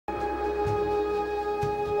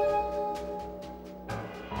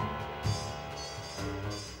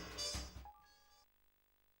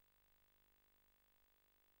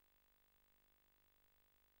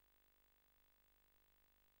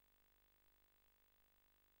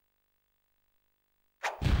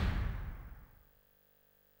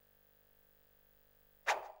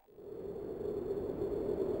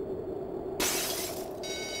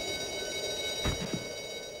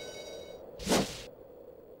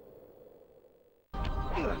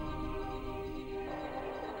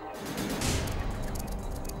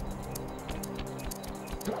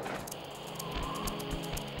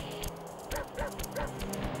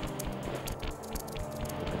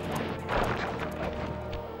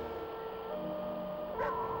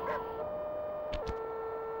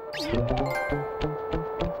Sly!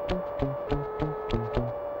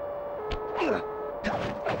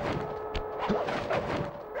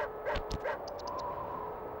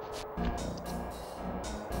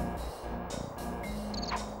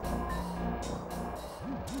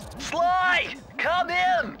 Come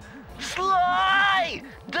in! Sly!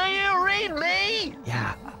 Do you read me?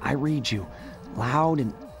 Yeah, I read you. Loud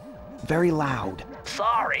and very loud.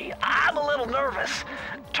 Sorry, I'm a little nervous.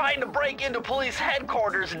 Trying to break into police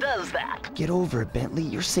headquarters does that. Get over it, Bentley.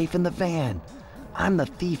 You're safe in the van. I'm the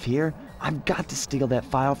thief here. I've got to steal that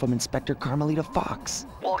file from Inspector Carmelita Fox.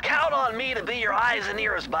 Well, count on me to be your eyes and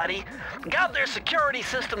ears, buddy. Got their security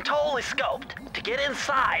system totally scoped. To get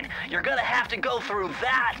inside, you're gonna have to go through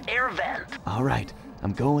that air vent. All right,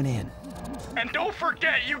 I'm going in. And don't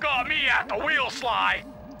forget you got me at the wheel, Sly.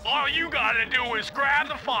 All you gotta do is grab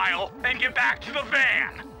the file and get back to the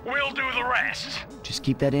van. We'll do the rest. Just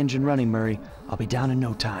keep that engine running, Murray. I'll be down in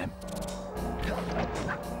no time.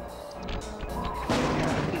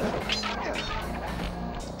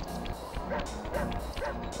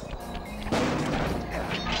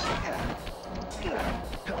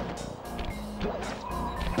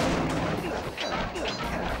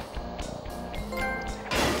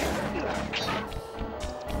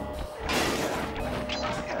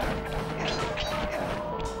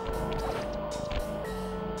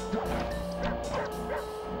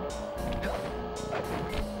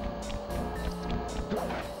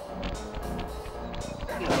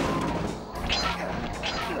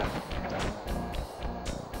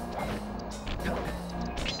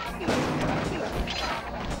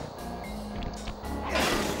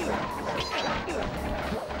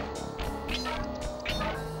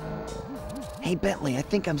 Hey, Bentley, I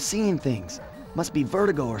think I'm seeing things. Must be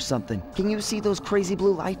vertigo or something. Can you see those crazy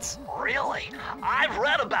blue lights? Really? I've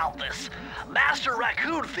read about this. Master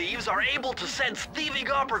raccoon thieves are able to sense thieving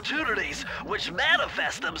opportunities, which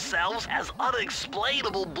manifest themselves as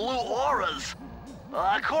unexplainable blue auras.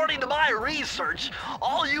 According to my research,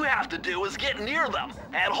 all you have to do is get near them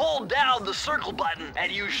and hold down the circle button, and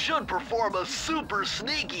you should perform a super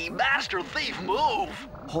sneaky master thief move.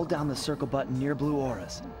 Hold down the circle button near blue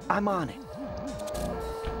auras. I'm on it.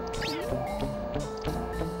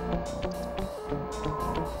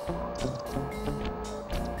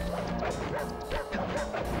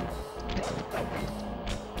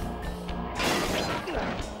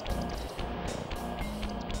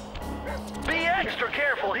 Be extra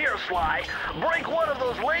careful here, Sly. Break one of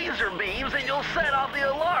those laser beams and you'll set off the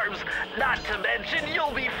alarms. Not to mention,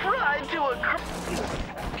 you'll be fried to a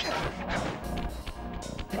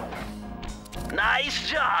Nice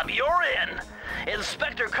job, you're in.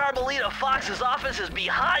 Inspector Carmelita Fox's office is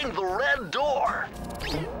behind the red door.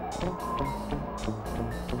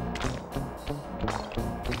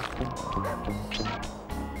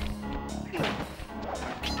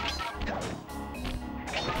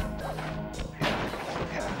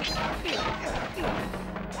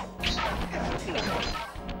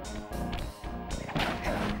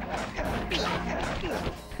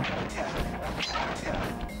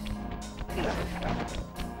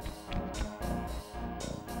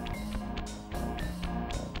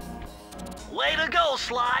 Way to go,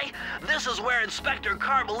 Sly! This is where Inspector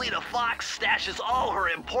Carmelita Fox stashes all her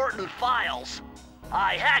important files.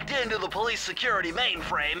 I hacked into the police security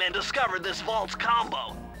mainframe and discovered this vault's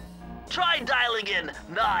combo. Try dialing in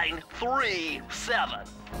 937.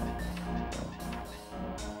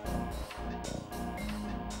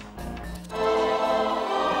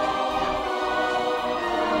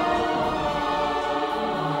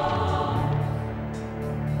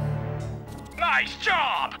 Nice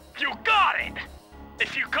job! You got it!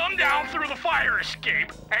 If you come down through the fire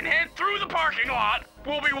escape and head through the parking lot,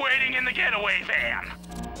 we'll be waiting in the getaway van.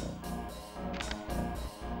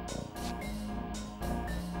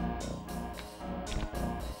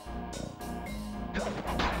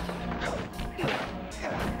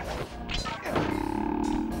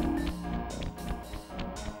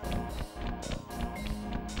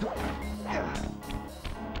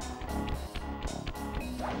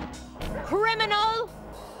 Criminal!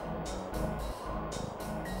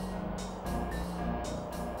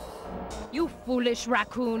 You foolish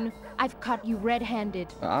raccoon. I've caught you red-handed.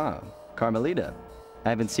 Ah, Carmelita. I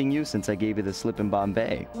haven't seen you since I gave you the slip in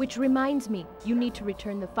Bombay. Which reminds me, you need to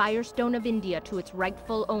return the Firestone of India to its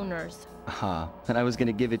rightful owners. And I was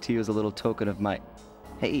gonna give it to you as a little token of my...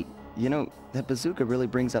 Hey, you know, that bazooka really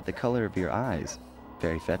brings out the color of your eyes.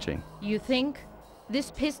 Very fetching. You think? This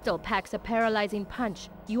pistol packs a paralyzing punch.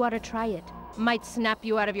 You ought to try it. Might snap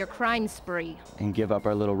you out of your crime spree. And give up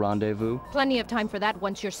our little rendezvous? Plenty of time for that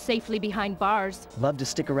once you're safely behind bars. Love to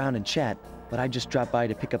stick around and chat, but I just dropped by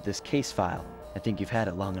to pick up this case file. I think you've had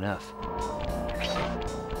it long enough.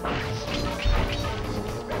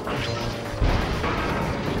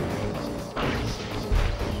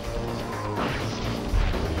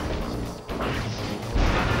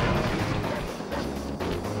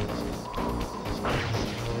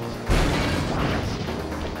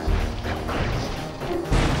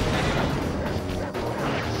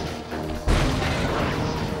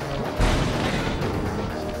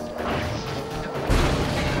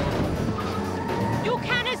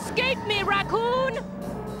 Escape me, Raccoon!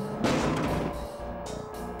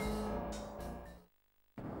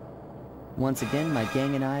 Once again, my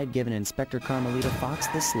gang and I had given Inspector Carmelita Fox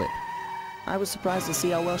the slip. I was surprised to see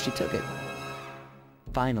how well she took it.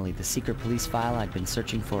 Finally, the secret police file I'd been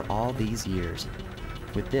searching for all these years.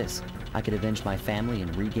 With this, I could avenge my family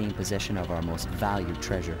and regain possession of our most valued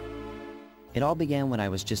treasure. It all began when I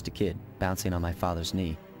was just a kid, bouncing on my father's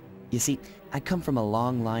knee. You see, I come from a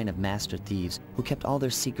long line of master thieves who kept all their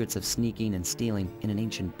secrets of sneaking and stealing in an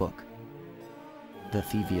ancient book. The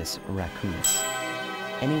EDFWALKTHROUGHs.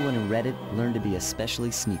 Anyone who read it learned to be especially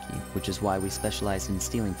sneaky, which is why we specialize in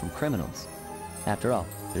stealing from criminals. After all,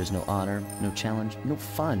 there's no honor, no challenge, no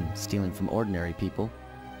fun stealing from ordinary people.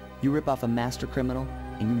 You rip off a master criminal,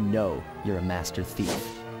 and you know you're a master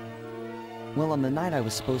thief. Well, on the night I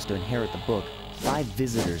was supposed to inherit the book, 5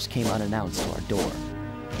 visitors came unannounced to our door.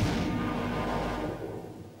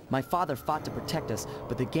 My father fought to protect us,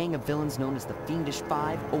 but the gang of villains known as the Fiendish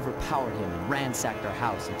Five overpowered him and ransacked our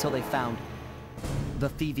house until they found the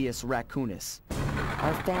EDFWALKTHROUGHs.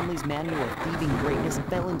 Our family's manual of thieving greatness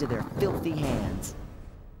fell into their filthy hands.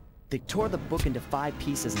 They tore the book into 5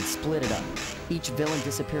 pieces and split it up, each villain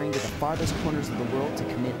disappearing to the farthest corners of the world to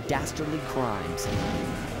commit dastardly crimes.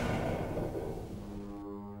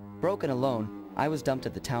 Broken alone, I was dumped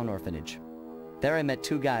at the town orphanage. There I met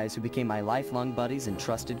 2 guys who became my lifelong buddies and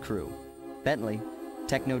trusted crew. Bentley,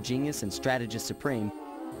 techno genius and strategist supreme,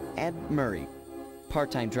 and Murray,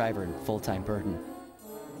 part-time driver and full-time burden.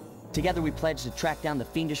 Together we pledged to track down the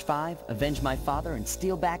Fiendish Five, avenge my father, and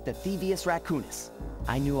steal back the EDFWALKTHROUGHs.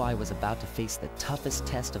 I knew I was about to face the toughest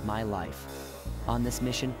test of my life. On this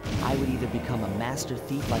mission, I would either become a master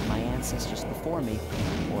thief like my ancestors before me,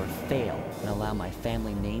 or fail and allow my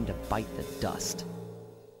family name to bite the dust.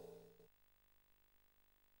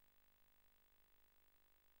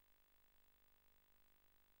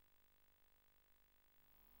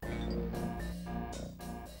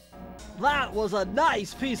 That was a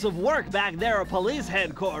nice piece of work back there at police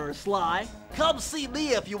headquarters, Sly. Come see me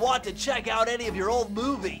if you want to check out any of your old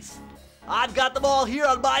movies. I've got them all here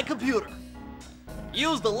on my computer.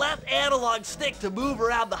 Use the left analog stick to move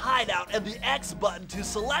around the hideout and the X button to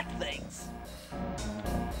select things.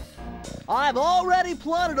 I've already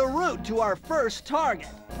plotted a route to our first target.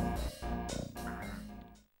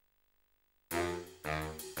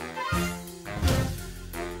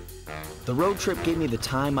 The road trip gave me the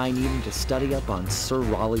time I needed to study up on Sir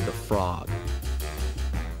Raleigh the Frog.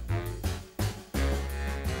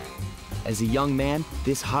 As a young man,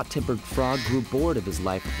 this hot-tempered frog grew bored of his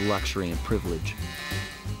life of luxury and privilege.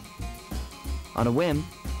 On a whim,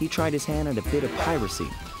 he tried his hand at a bit of piracy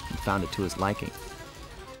and found it to his liking.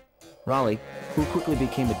 Raleigh, who quickly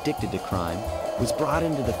became addicted to crime, was brought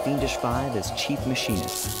into the Fiendish Five as chief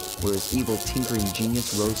machinist, where his evil tinkering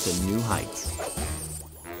genius rose to new heights.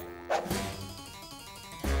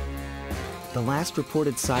 The last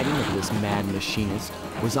reported sighting of this mad machinist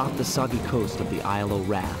was off the soggy coast of the Isle o'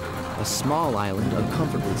 Wrath, a small island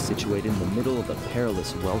uncomfortably situated in the middle of the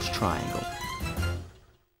perilous Welsh Triangle.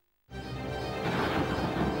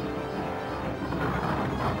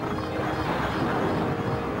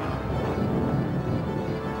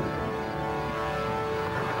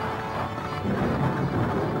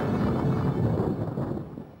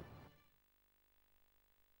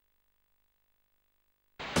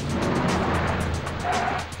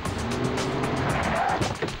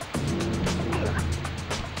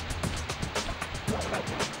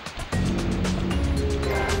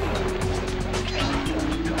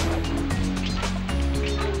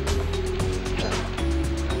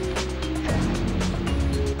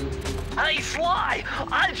 Hey, Sly,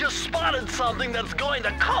 I just spotted something that's going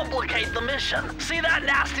to complicate the mission. See that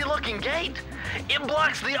nasty-looking gate? It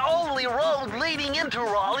blocks the only road leading into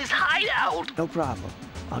Raleigh's hideout. No problem.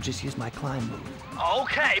 I'll just use my climb move.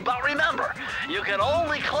 Okay, but remember, you can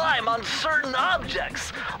only climb on certain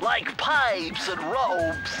objects, like pipes and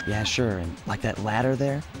ropes. Yeah, sure, and like that ladder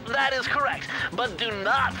there? That is correct, but do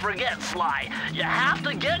not forget, Sly. You have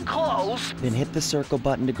to get close. Then hit the circle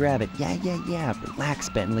button to grab it. Yeah. Relax,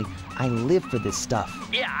 Bentley. I live for this stuff.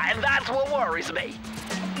 Yeah, and that's what worries me.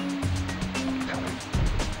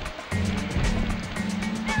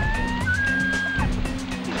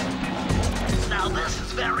 Now this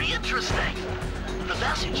is very interesting. The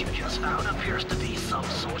message you just found appears to be some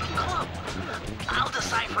sort of clue. I'll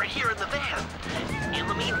decipher it here in the van. In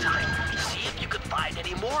the meantime, see if you can find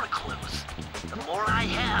any more clues. The more I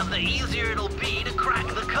have, the easier it'll be to crack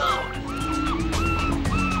the code.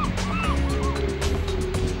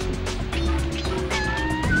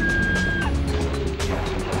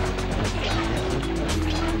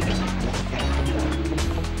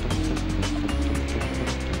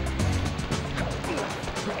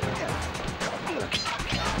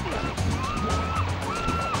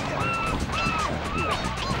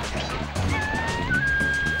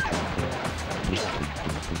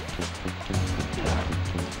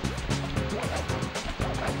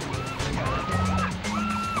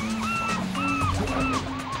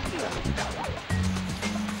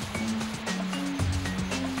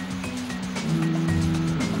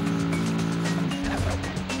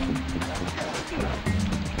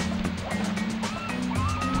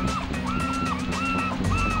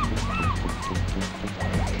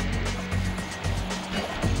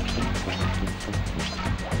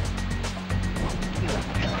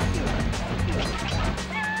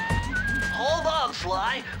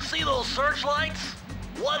 Sly, see those searchlights?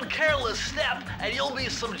 One careless step and you'll be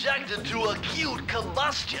subjected to acute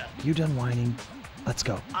combustion. You done whining? Let's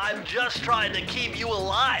go. I'm just trying to keep you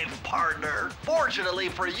alive, partner. Fortunately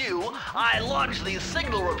for you, I launched these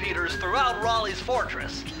signal repeaters throughout Raleigh's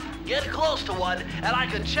fortress. Get close to one and I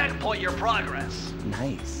can checkpoint your progress.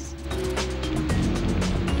 Nice.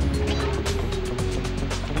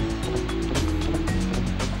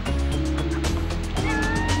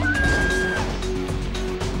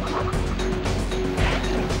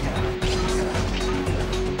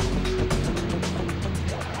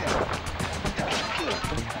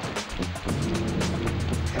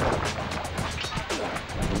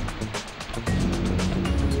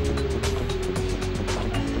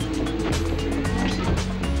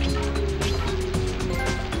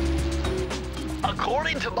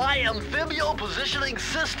 According to my amphibio positioning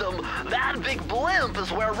system, that big blimp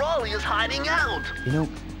is where Raleigh is hiding out. You know,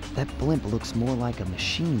 that blimp looks more like a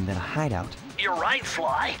machine than a hideout. You're right,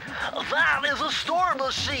 Sly. That is a storm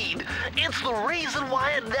machine. It's the reason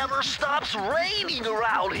why it never stops raining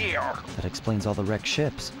around here. That explains all the wrecked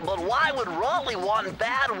ships. But why would Raleigh want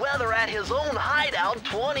bad weather at his own hideout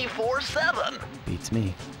 24/7? Beats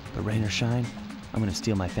me. But rain or shine, I'm gonna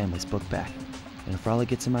steal my family's book back. And if Raleigh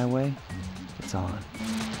gets in my way, it's on.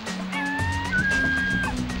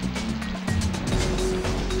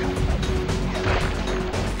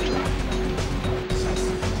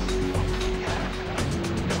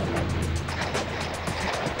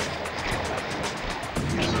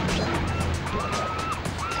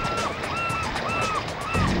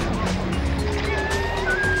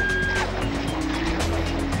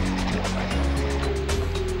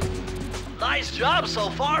 Nice job so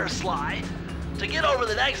far, Sly. To get over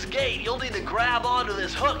the next gate, you'll need to grab onto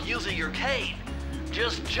this hook using your cane.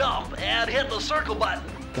 Just jump and hit the circle button.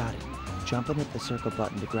 Got it. Jump and hit the circle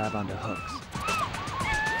button to grab onto hooks.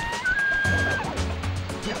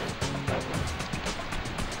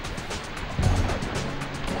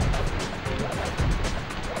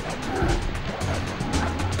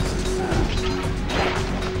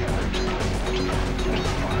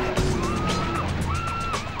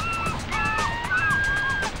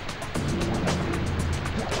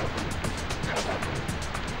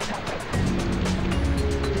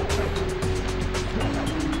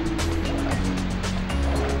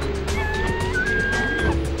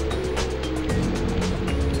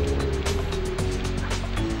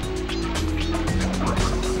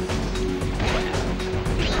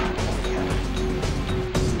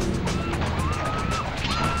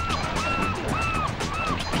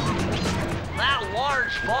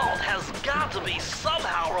 Vault has got to be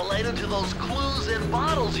somehow related to those clues in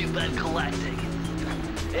bottles you've been collecting.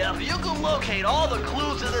 If you can locate all the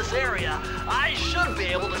clues in this area, I should be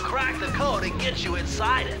able to crack the code and get you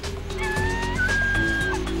inside it.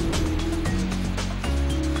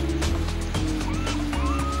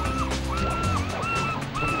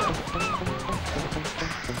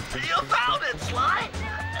 You found it, Sly!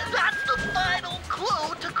 That's the final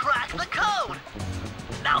clue to crack the code!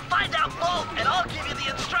 Now find out both, and I'll give you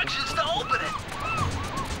the instructions.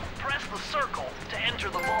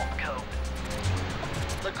 enter the vault code.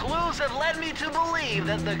 The clues have led me to believe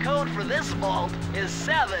that the code for this vault is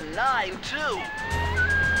 792.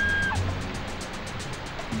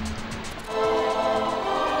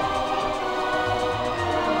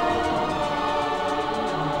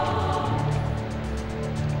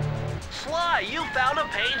 Sly, you found a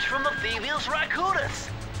page from the Thievius Raccoonus.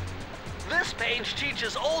 This page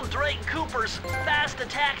teaches old Drake Cooper's fast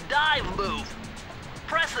attack dive move.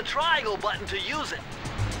 Press the triangle button to use it.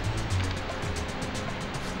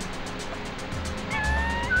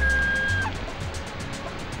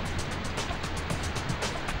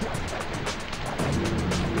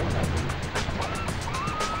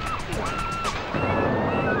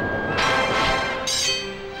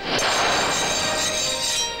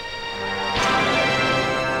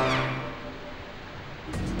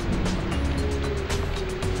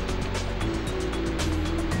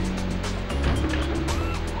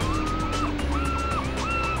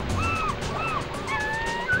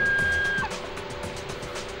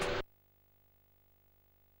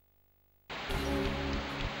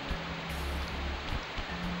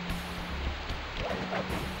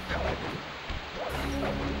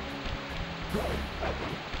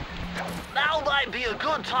 Now might be a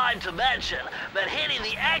good time to mention that hitting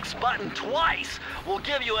the X button twice will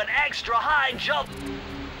give you an extra high jump.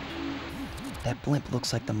 That blimp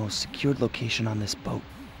looks like the most secured location on this boat.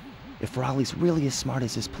 If Raleigh's really as smart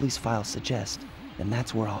as his police files suggest, then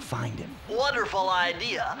that's where I'll find him. Wonderful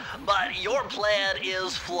idea, but your plan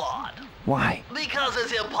is flawed. Why? Because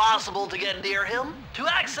it's impossible to get near him. To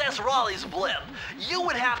access Raleigh's blimp, you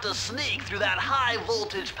would have to sneak through that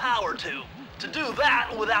high-voltage power tube. To do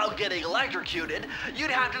that without getting electrocuted,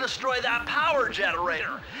 you'd have to destroy that power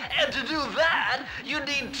generator. And to do that, you'd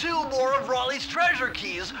need 2 more of Raleigh's treasure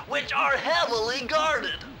keys, which are heavily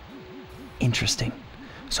guarded. Interesting.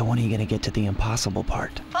 So when are you gonna get to the impossible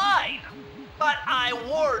part? Fine. But I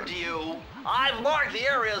warned you. I've marked the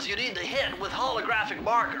areas you need to hit with holographic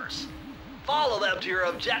markers. Follow them to your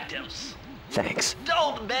objectives. Thanks.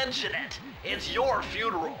 Don't mention it. It's your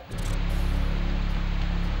funeral.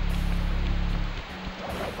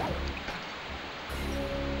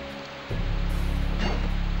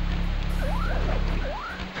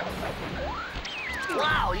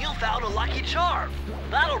 Wow, you found a lucky charm.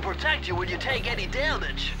 That'll protect you when you take any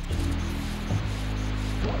damage.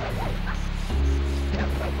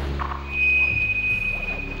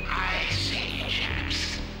 I say,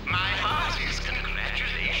 chaps, my heartiest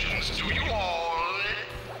congratulations to you all.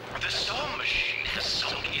 The storm machine has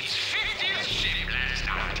sunk its 50th ship last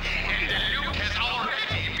night, and the loot has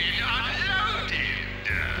already been unloaded.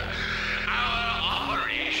 Our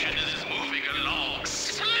operation is moving along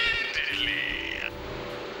splendidly.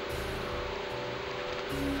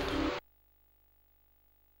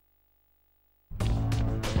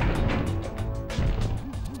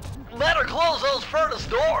 Better close those furnace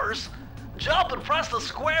doors. Jump and press the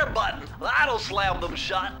square button. That'll slam them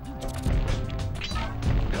shut.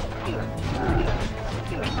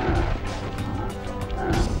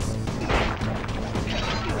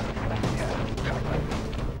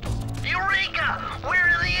 Eureka! We're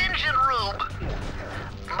in the engine room.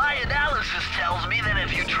 My analysis tells me that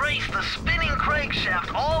if you trace the spinning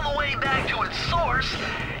crankshaft all the way back to its source,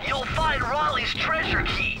 you'll find Raleigh's treasure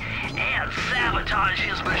key and sabotage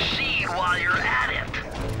his machine while you're at it.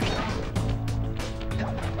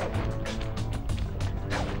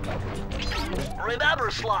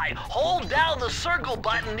 Remember, Sly, hold down the circle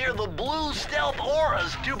button near the blue stealth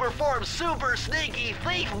auras to perform super sneaky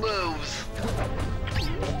thief moves.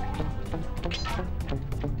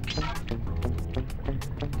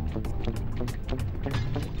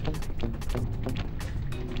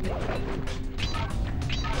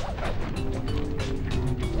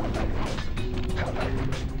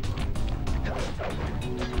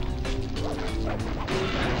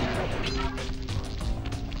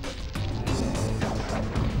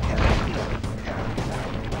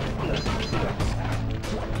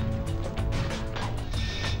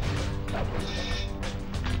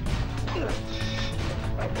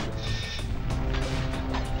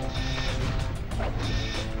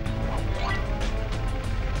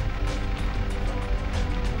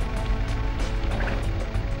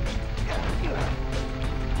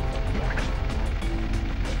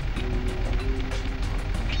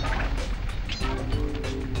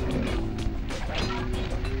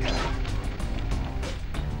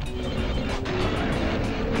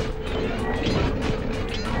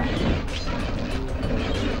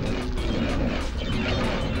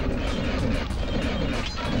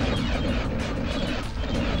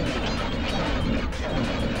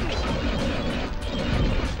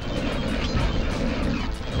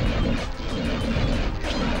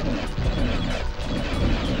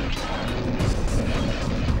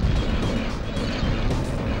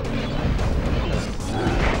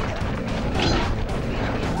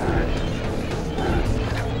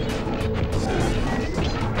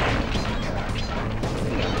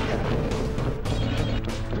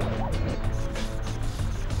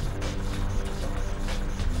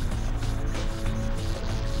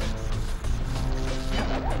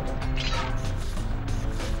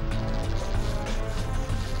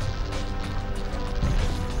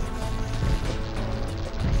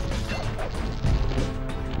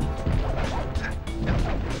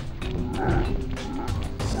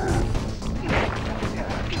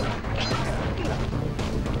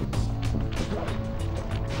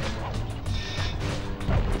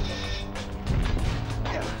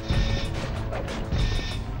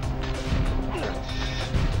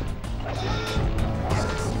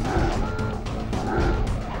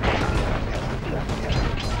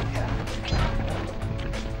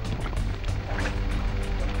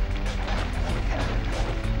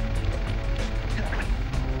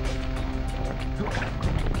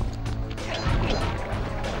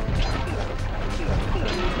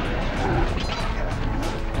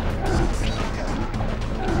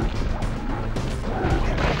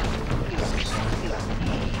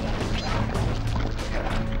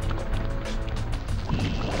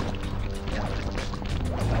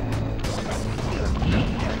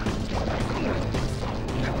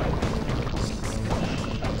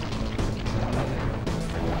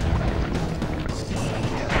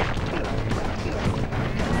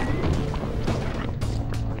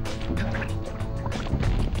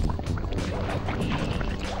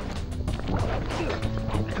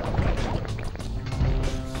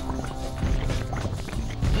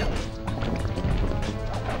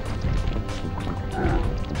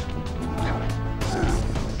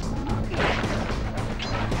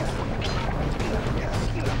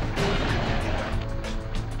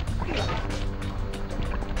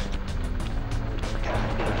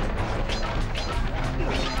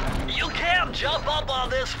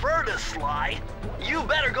 Sly. You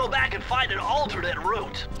better go back and find an alternate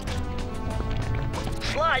route.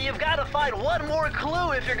 Sly, you've got to find one more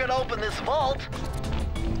clue if you're gonna open this vault.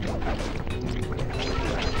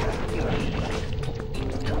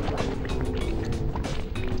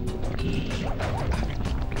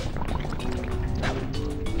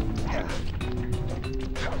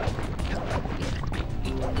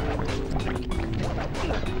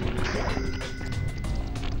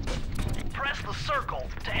 Press the circle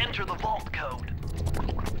to enter the vault code.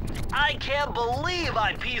 I can't believe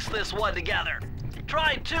I pieced this one together.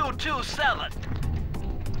 Try 227.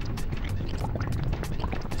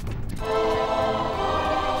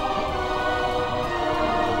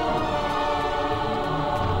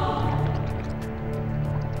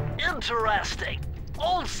 Interesting.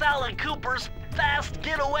 Old Sally Cooper's fast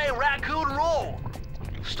getaway raccoon roll.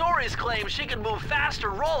 Stories claim she can move faster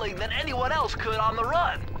rolling than anyone else could on the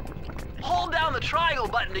run. Hold down the triangle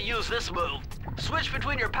button to use this move. Switch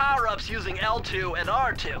between your power-ups using L2 and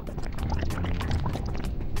R2.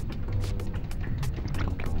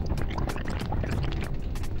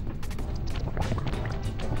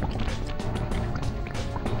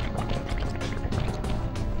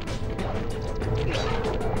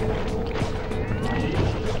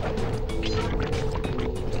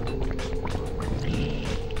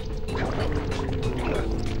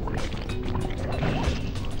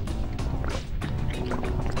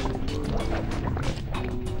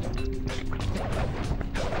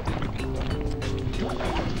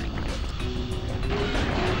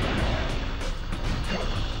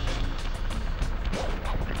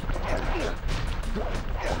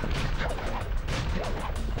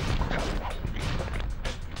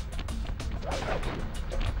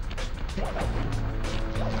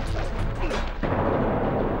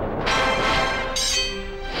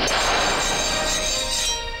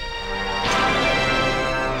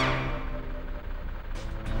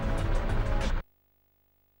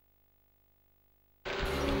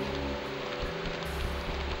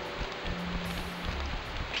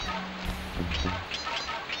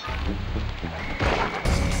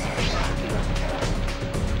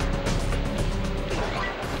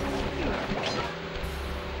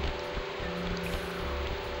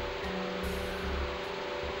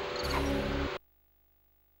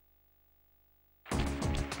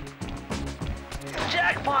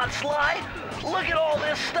 Jackpot, Sly! Look at all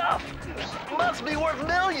this stuff! Must be worth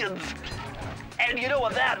millions! And you know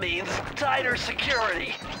what that means? Tighter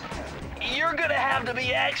security. You're gonna have to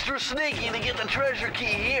be extra sneaky to get the treasure key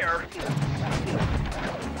here.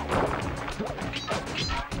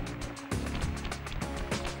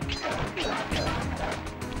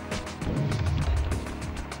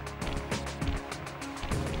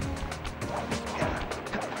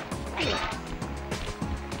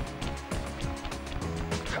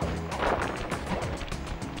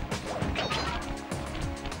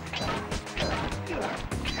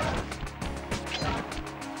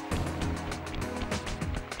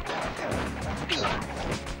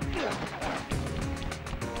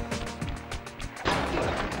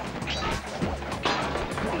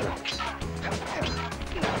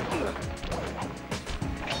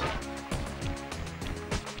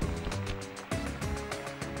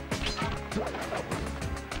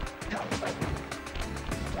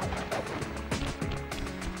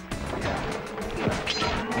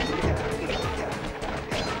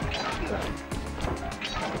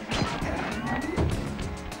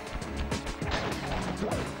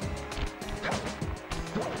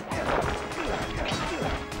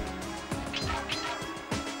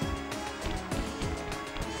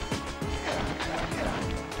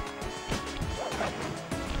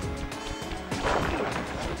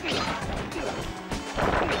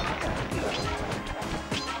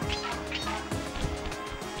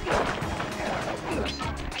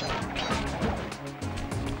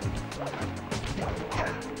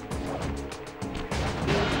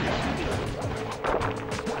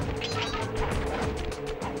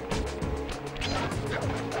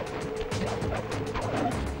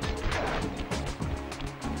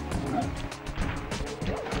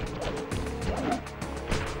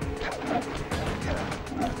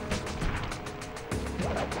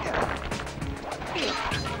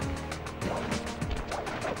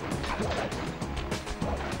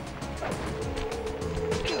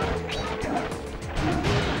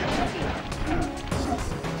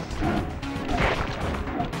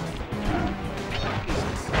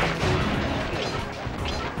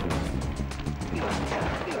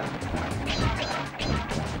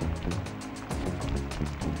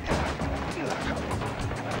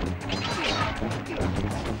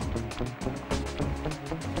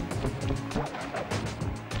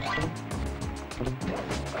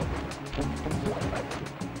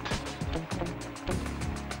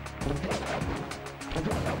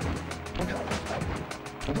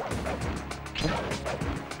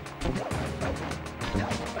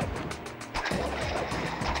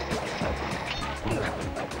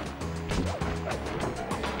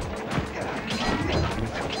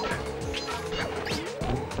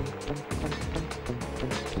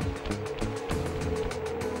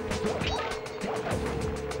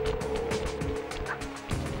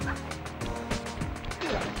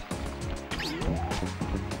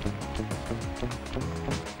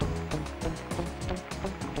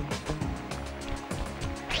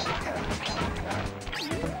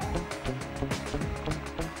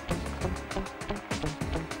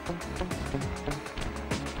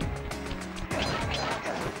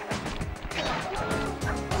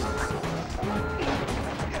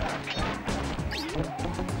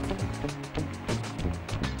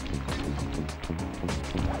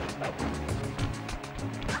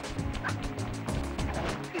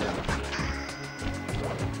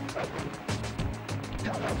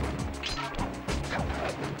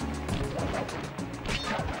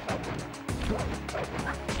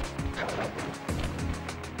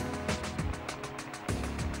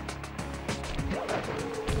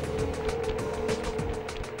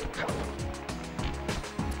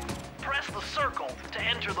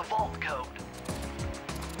 enter the vault code.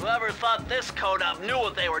 Whoever thought this code up knew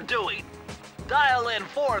what they were doing. Dial in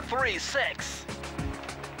 436.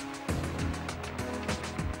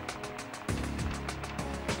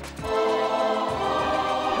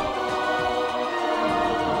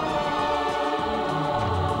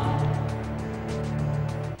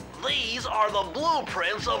 These are the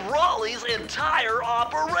blueprints of Raleigh's entire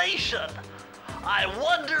operation. I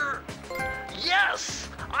wonder... Yes!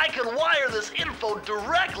 I can wire this info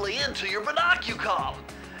directly into your binocucom.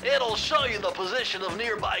 It'll show you the position of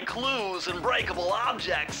nearby clues and breakable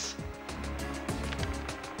objects.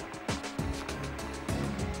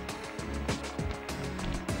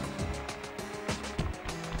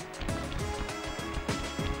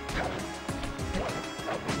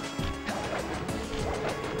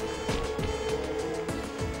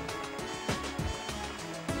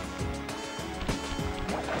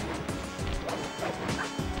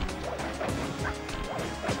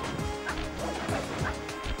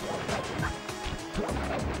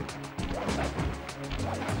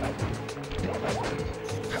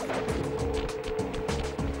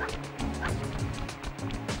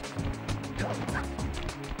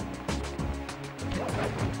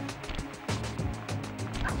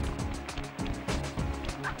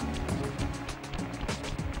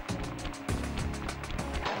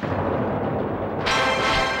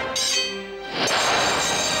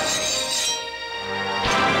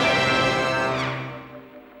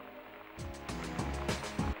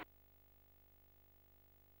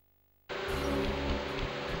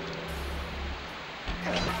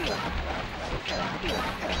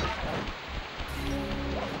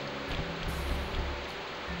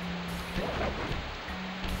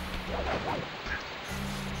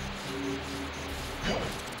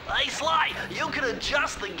 Hey Sly, you can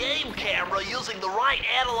adjust the game camera using the right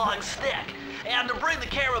analog stick. And to bring the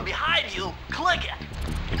camera behind you, click it.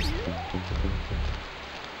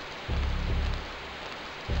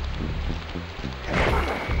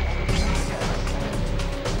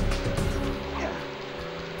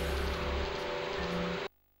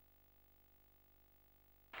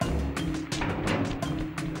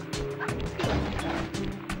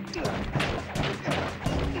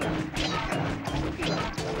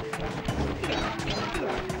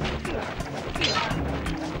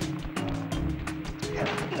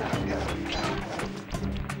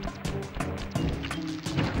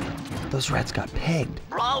 Those rats got pegged.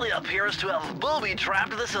 Raleigh appears to have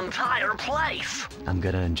booby-trapped this entire place. I'm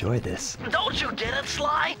gonna enjoy this. Don't you get it,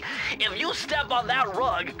 Sly? If you step on that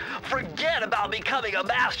rug, forget about becoming a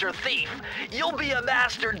master thief. You'll be a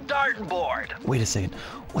master dartboard. Wait a second.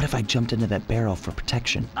 What if I jumped into that barrel for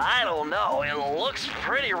protection? I don't know. It looks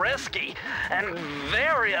pretty risky and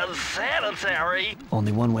very unsanitary.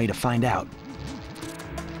 Only one way to find out.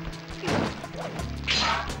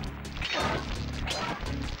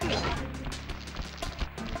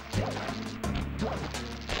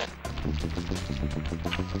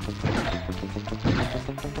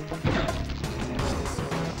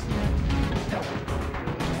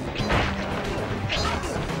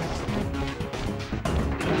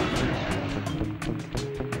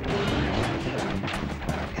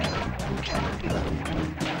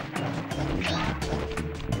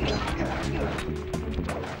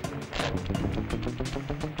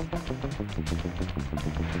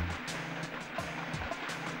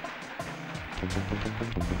 So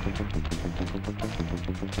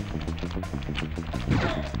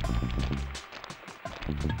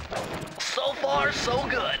far, so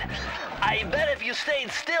good. I bet if you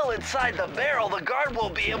stayed still inside the barrel, the guard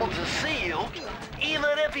won't be able to see you,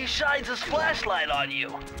 even if he shines his flashlight on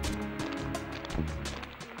you.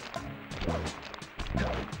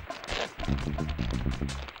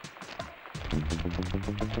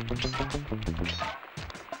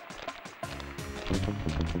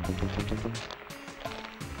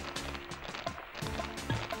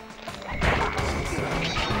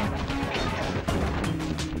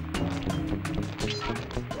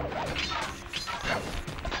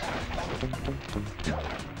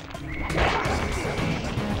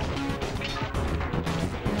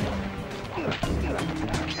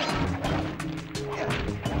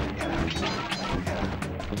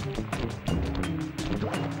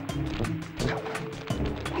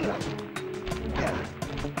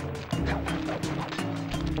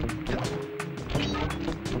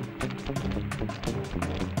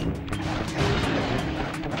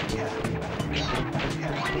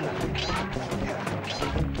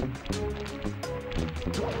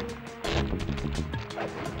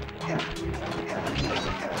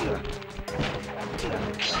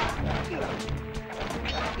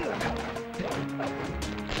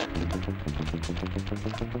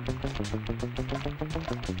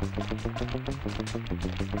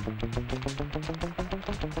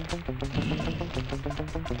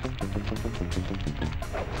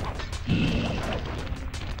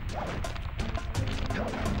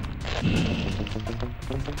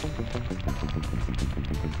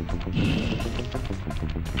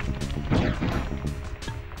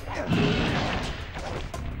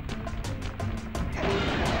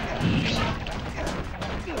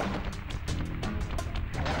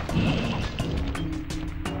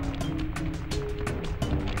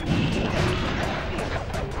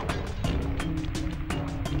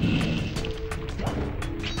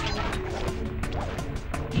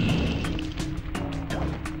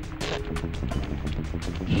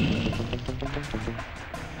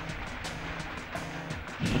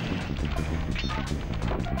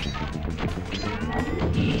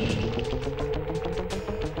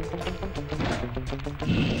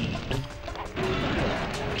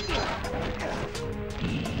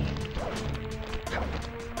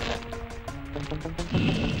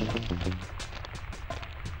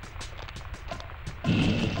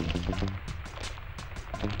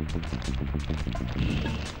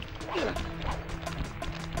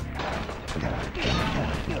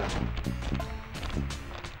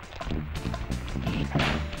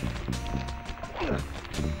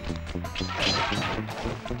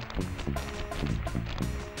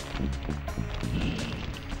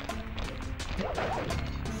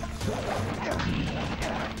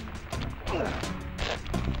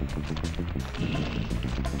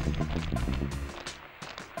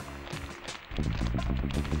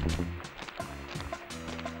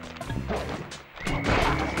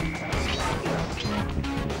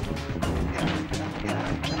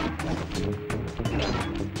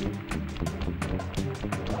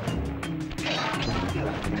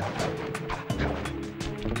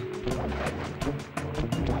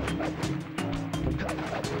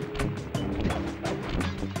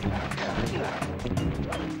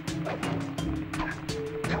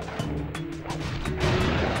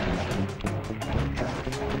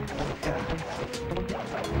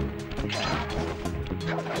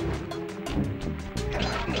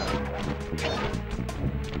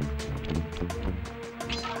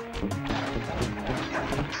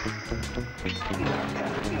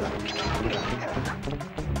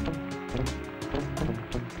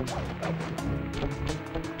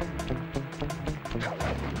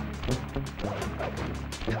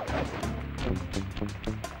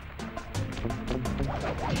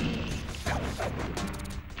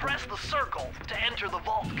 Press the circle to enter the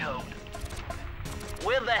vault code.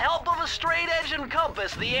 With the help of a straight-edge and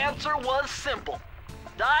compass, the answer was simple.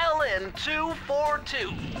 Dial in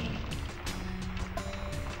 242.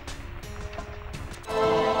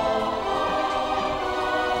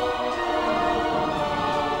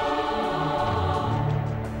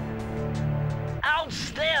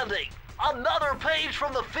 Outstanding! Another page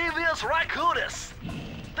from the Phoebius Raccoonus.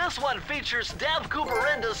 This one features Dev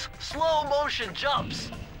Cooperenda's slow-motion jumps.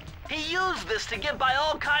 He used this to get by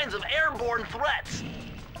all kinds of airborne threats.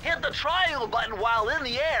 Hit the triangle button while in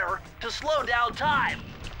the air to slow down time.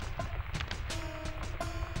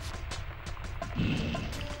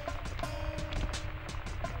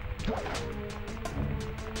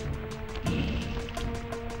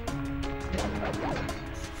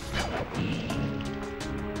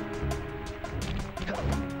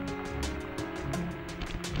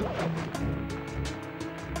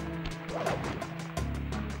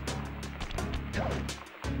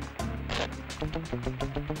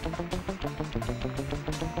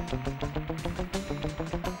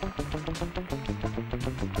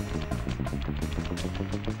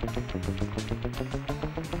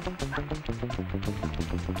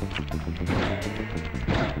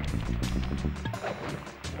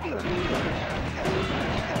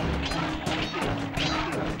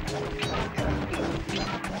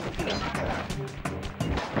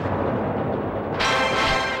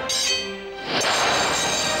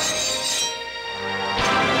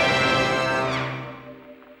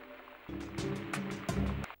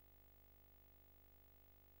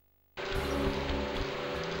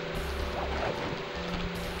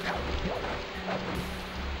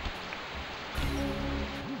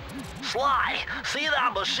 Sly, see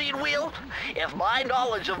that machine wheel? If my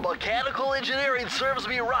knowledge of mechanical engineering serves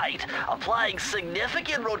me right, applying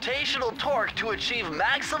significant rotational torque to achieve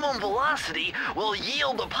maximum velocity will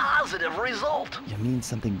yield a positive result. You mean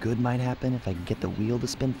something good might happen if I can get the wheel to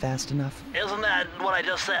spin fast enough? Isn't that what I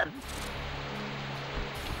just said?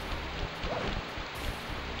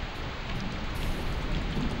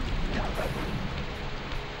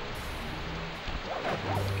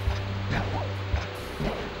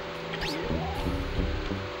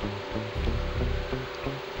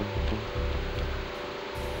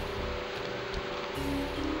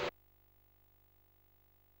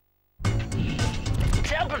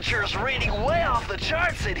 Temperature's reading way off the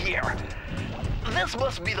charts in here. This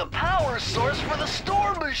must be the power source for the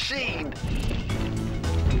storm machine.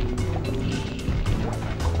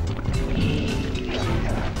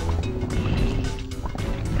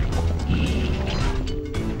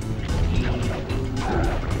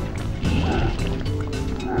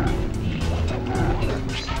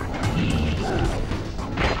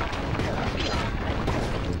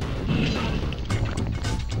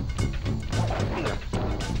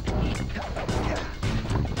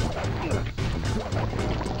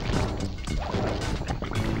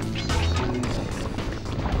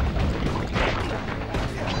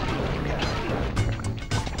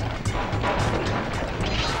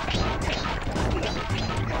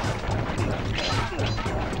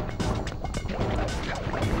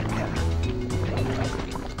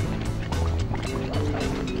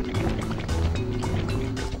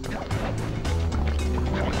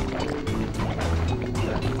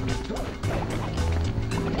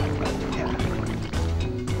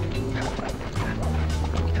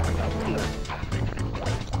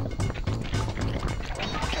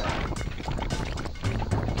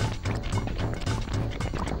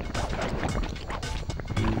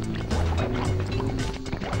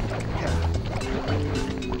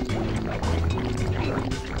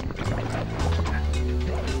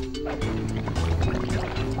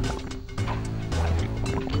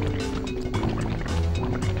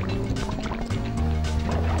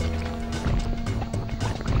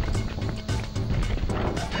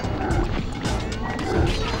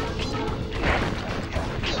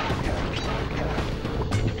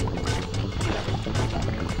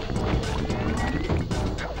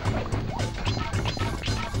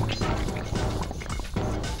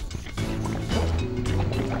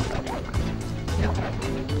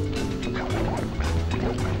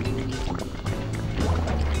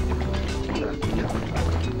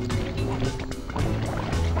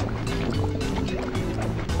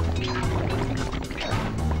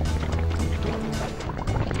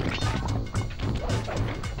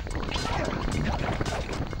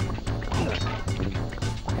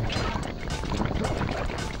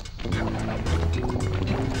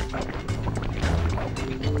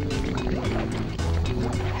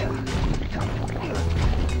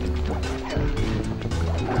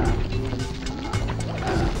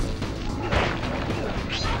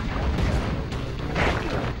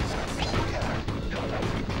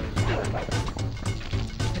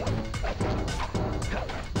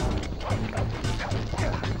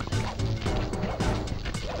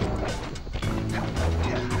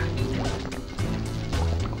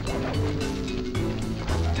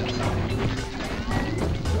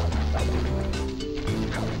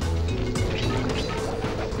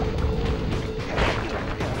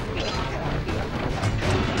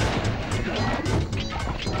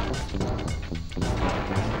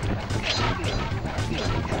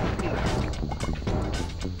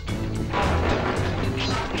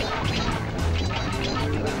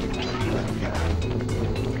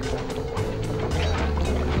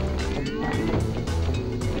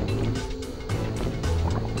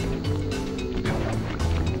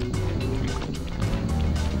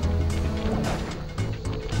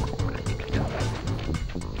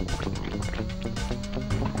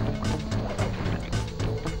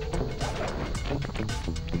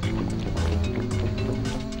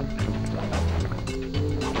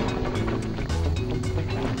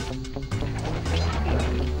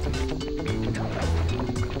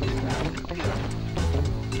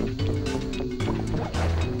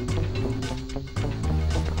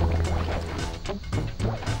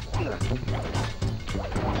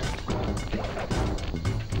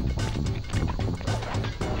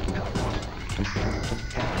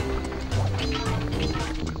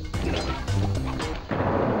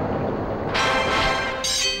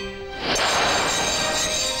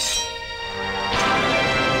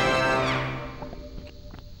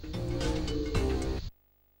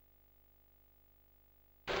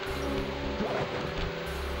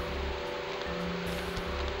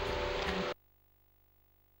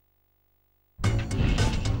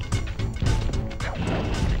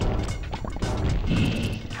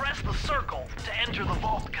 Press the circle to enter the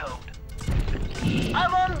vault code.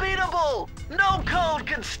 I'm unbeatable! No code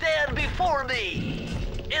can stand before me!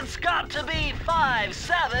 It's got to be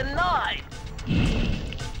 579!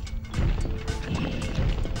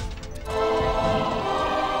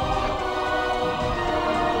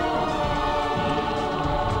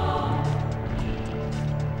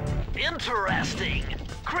 Interesting!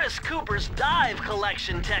 Chris Cooper's dive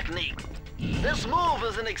collection technique. This move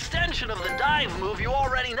is an extension of the dive move you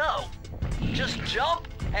already know. Just jump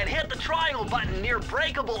and hit the triangle button near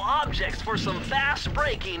breakable objects for some fast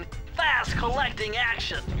braking, fast collecting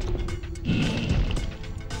action.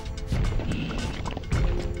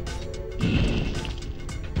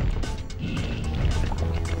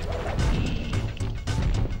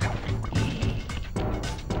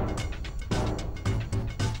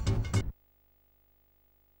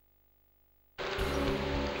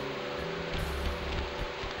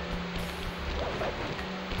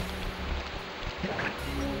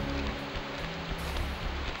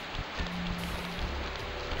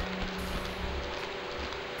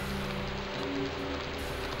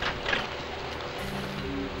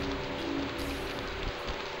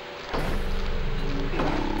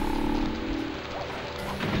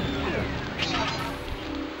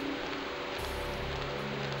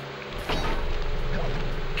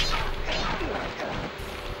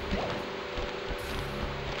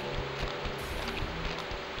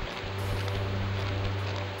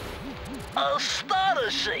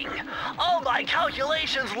 Astonishing! All my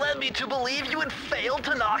calculations led me to believe you had failed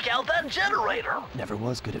to knock out that generator. Never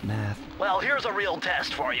was good at math. Well, here's a real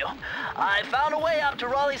test for you. I found a way out to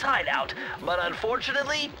Raleigh's hideout, but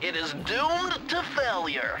unfortunately, it is doomed to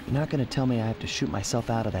failure. You're not gonna tell me I have to shoot myself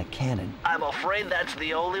out of that cannon. I'm afraid that's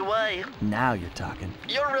the only way. Now you're talking.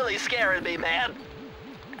 You're really scaring me, man.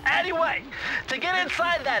 Anyway, to get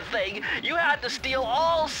inside that thing, you had to steal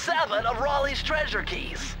all 7 of Raleigh's treasure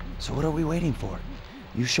keys. So what are we waiting for?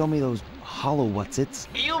 You show me those hollow what's-its?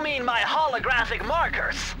 You mean my holographic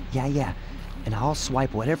markers? Yeah. And I'll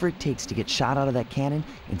swipe whatever it takes to get shot out of that cannon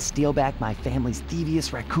and steal back my family's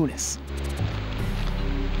devious raccoonus.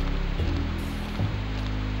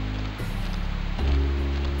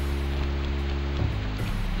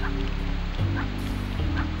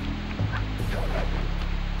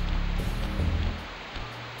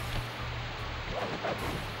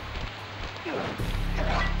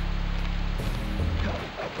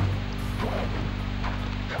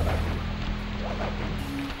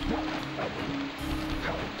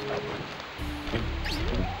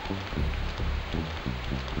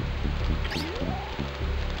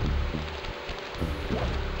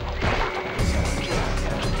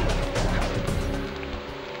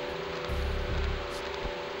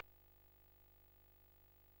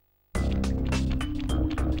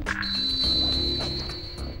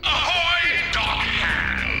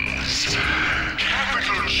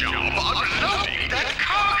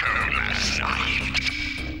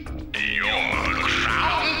 You're the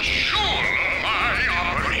crown jewel of my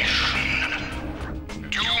operation.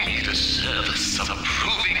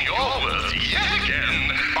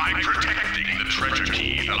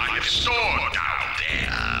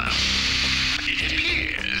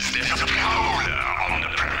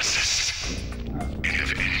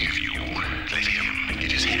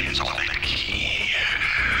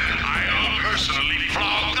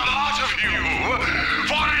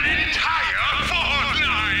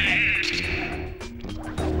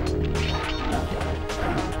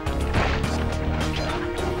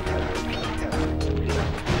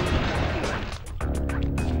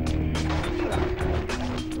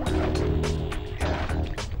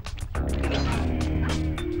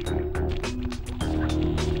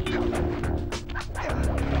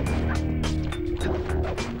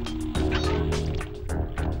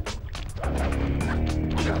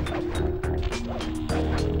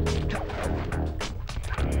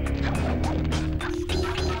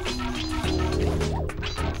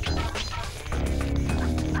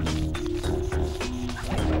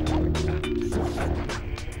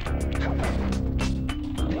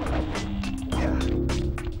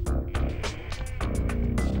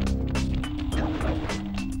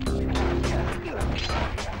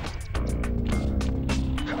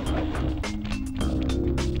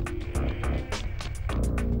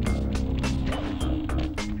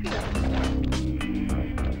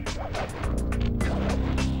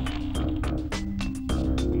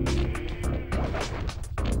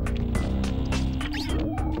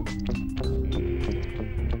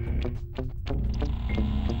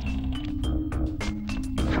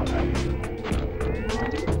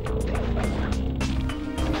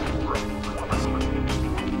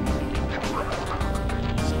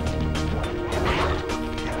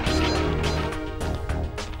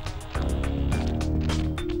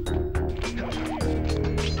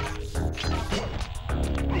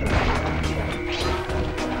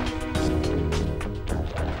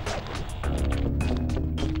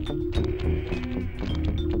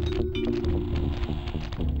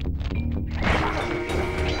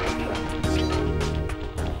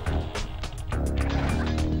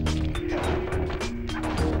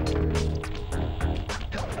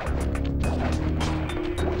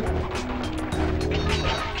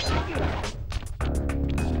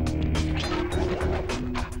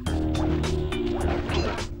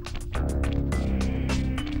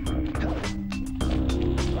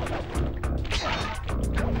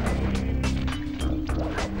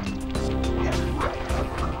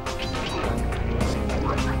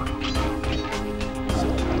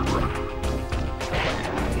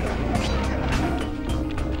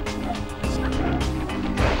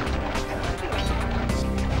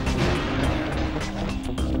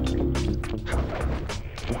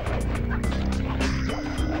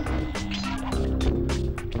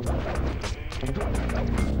 Press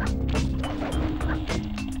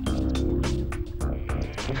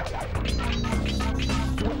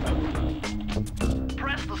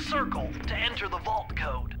the circle to enter the vault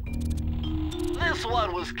code. This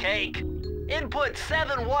one was cake. Input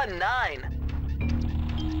 719.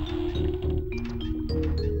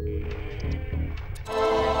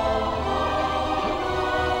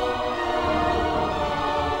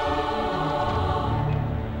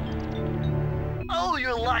 Oh,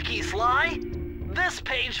 you're lucky, Sly. This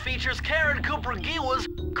page features Karen Cooper-Giwa's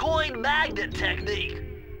coin magnet technique.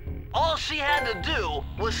 All she had to do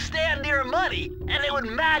was stand near money, and it would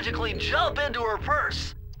magically jump into her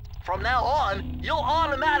purse. From now on, you'll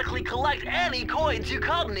automatically collect any coins you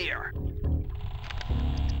come near.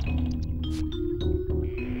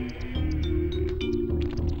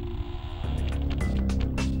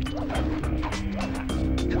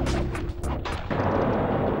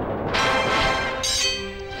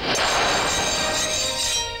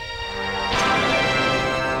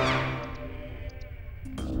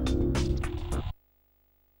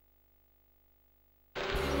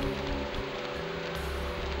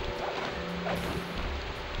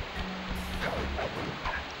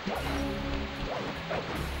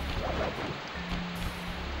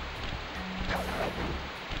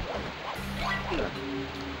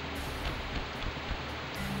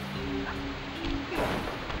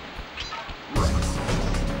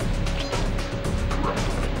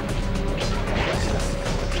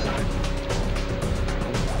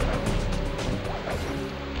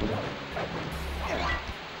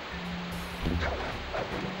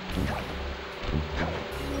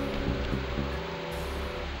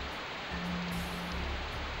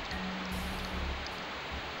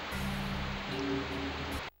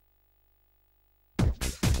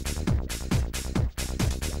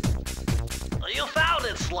 You found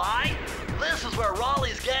it, Sly. This is where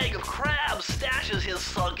Raleigh's gang of crabs stashes his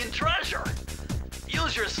sunken treasure.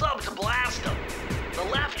 Use your sub to blast him. The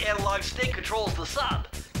left analog stick controls the sub.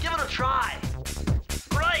 Give it a try.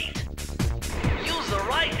 Great! Use the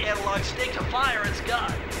right analog stick to fire its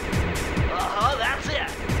gun. That's it.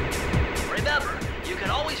 Remember, you can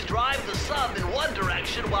always drive the sub in one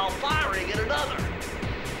direction while firing in another.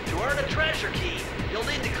 To earn a treasure key, you'll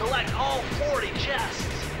need to collect all 40 chests.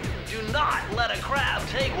 Do not let a crab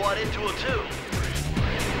take one into a tube.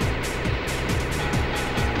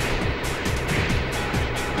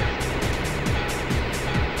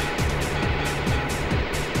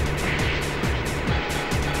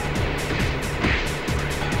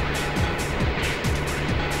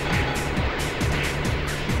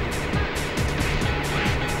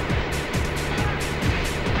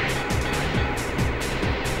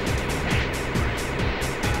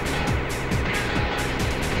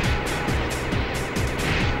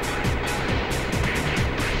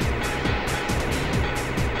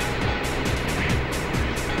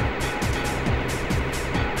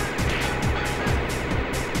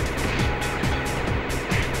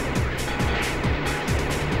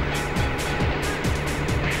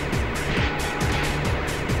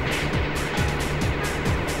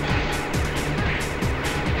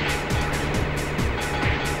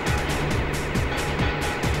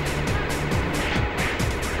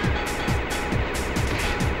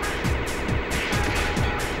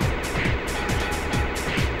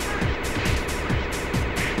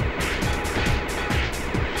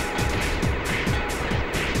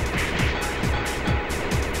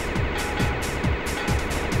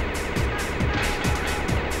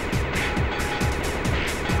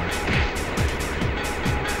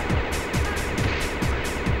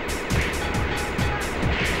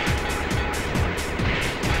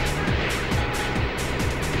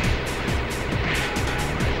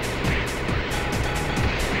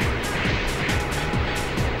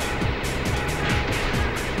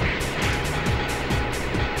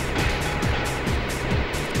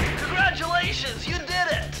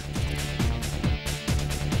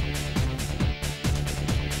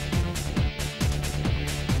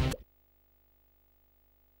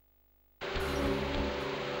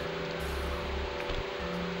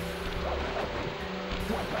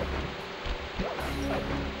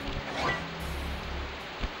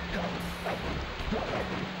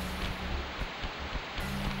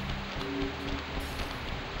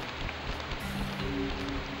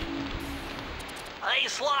 Hey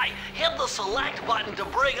Sly, hit the select button to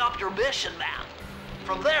bring up your mission map.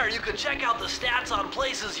 From there, you can check out the stats on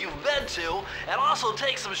places you've been to, and also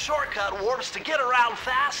take some shortcut warps to get around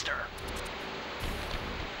faster.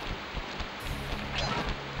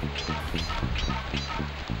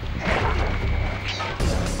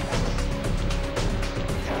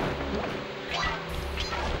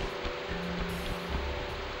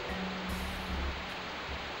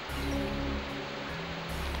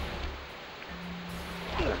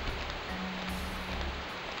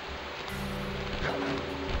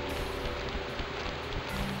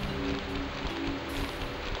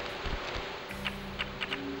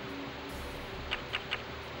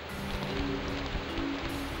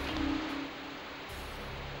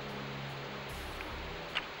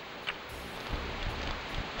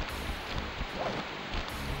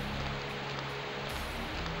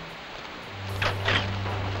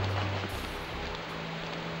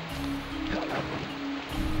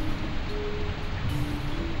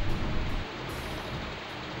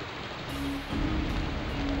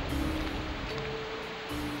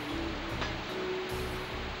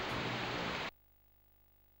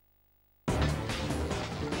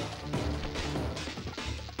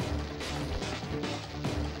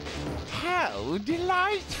 How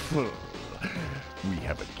delightful. We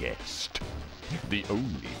have a guest. The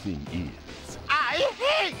only thing is, I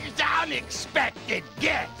hate unexpected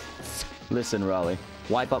guests. Listen, Raleigh.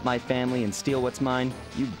 Wipe up my family and steal what's mine?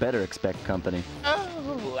 You better expect company.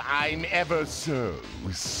 Oh, I'm ever so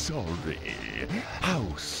sorry. How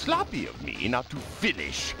sloppy of me not to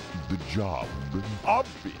finish the job.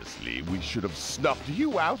 Obviously, we should have snuffed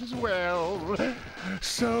you out as well.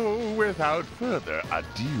 So, without further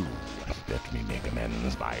ado, let me make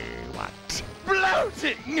amends by what?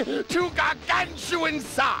 Bloating to gargantuan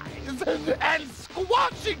size and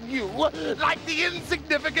squashing you like the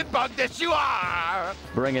insignificant bug that you are!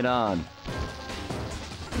 Bring it on.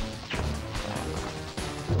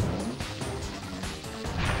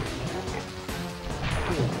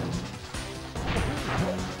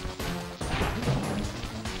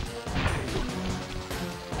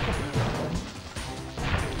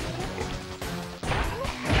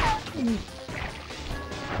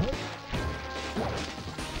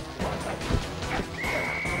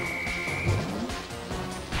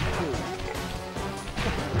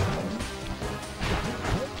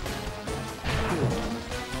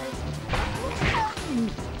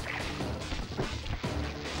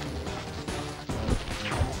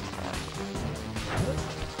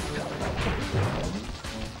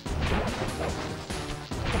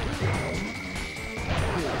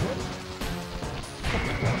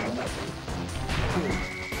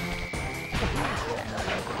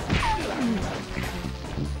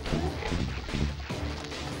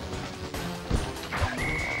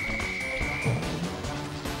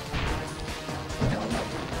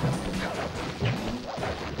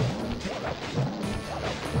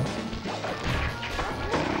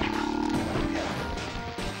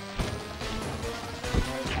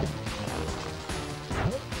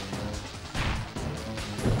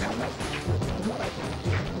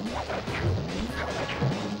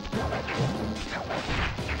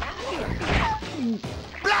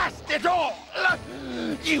 Blast it all!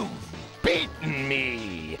 You've beaten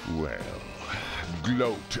me! Well,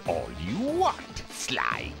 gloat all you want,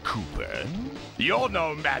 Sly Cooper. You're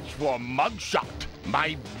no match for Mugshot,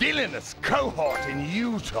 my villainous cohort in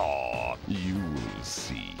Utah. You will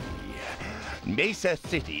see. Mesa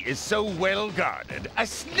City is so well guarded, a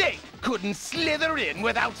snake couldn't slither in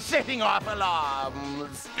without setting off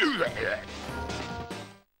alarms.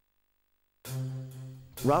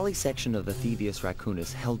 Raleigh's section of the Thievius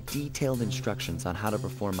Raccoonus held detailed instructions on how to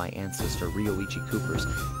perform my ancestor Ryoichi Cooper's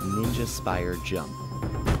Ninja Spire Jump,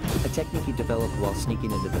 a technique he developed while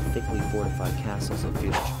sneaking into the thickly fortified castles of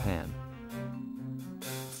feudal Japan.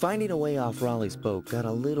 Finding a way off Raleigh's boat got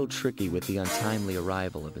a little tricky with the untimely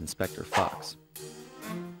arrival of Inspector Fox,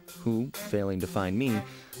 who, failing to find me,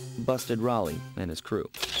 busted Raleigh and his crew.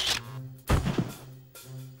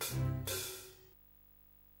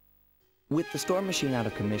 With the storm machine out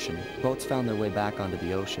of commission, boats found their way back onto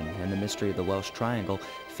the ocean, and the mystery of the Welsh Triangle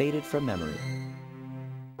faded from memory.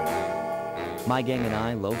 My gang and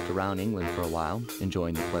I loafed around England for a while,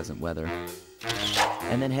 enjoying the pleasant weather,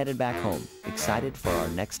 and then headed back home, excited for our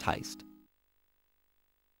next heist.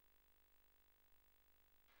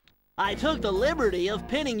 I took the liberty of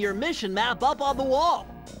pinning your mission map up on the wall.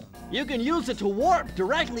 You can use it to warp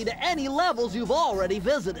directly to any levels you've already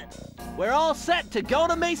visited. We're all set to go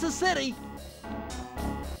to Mesa City.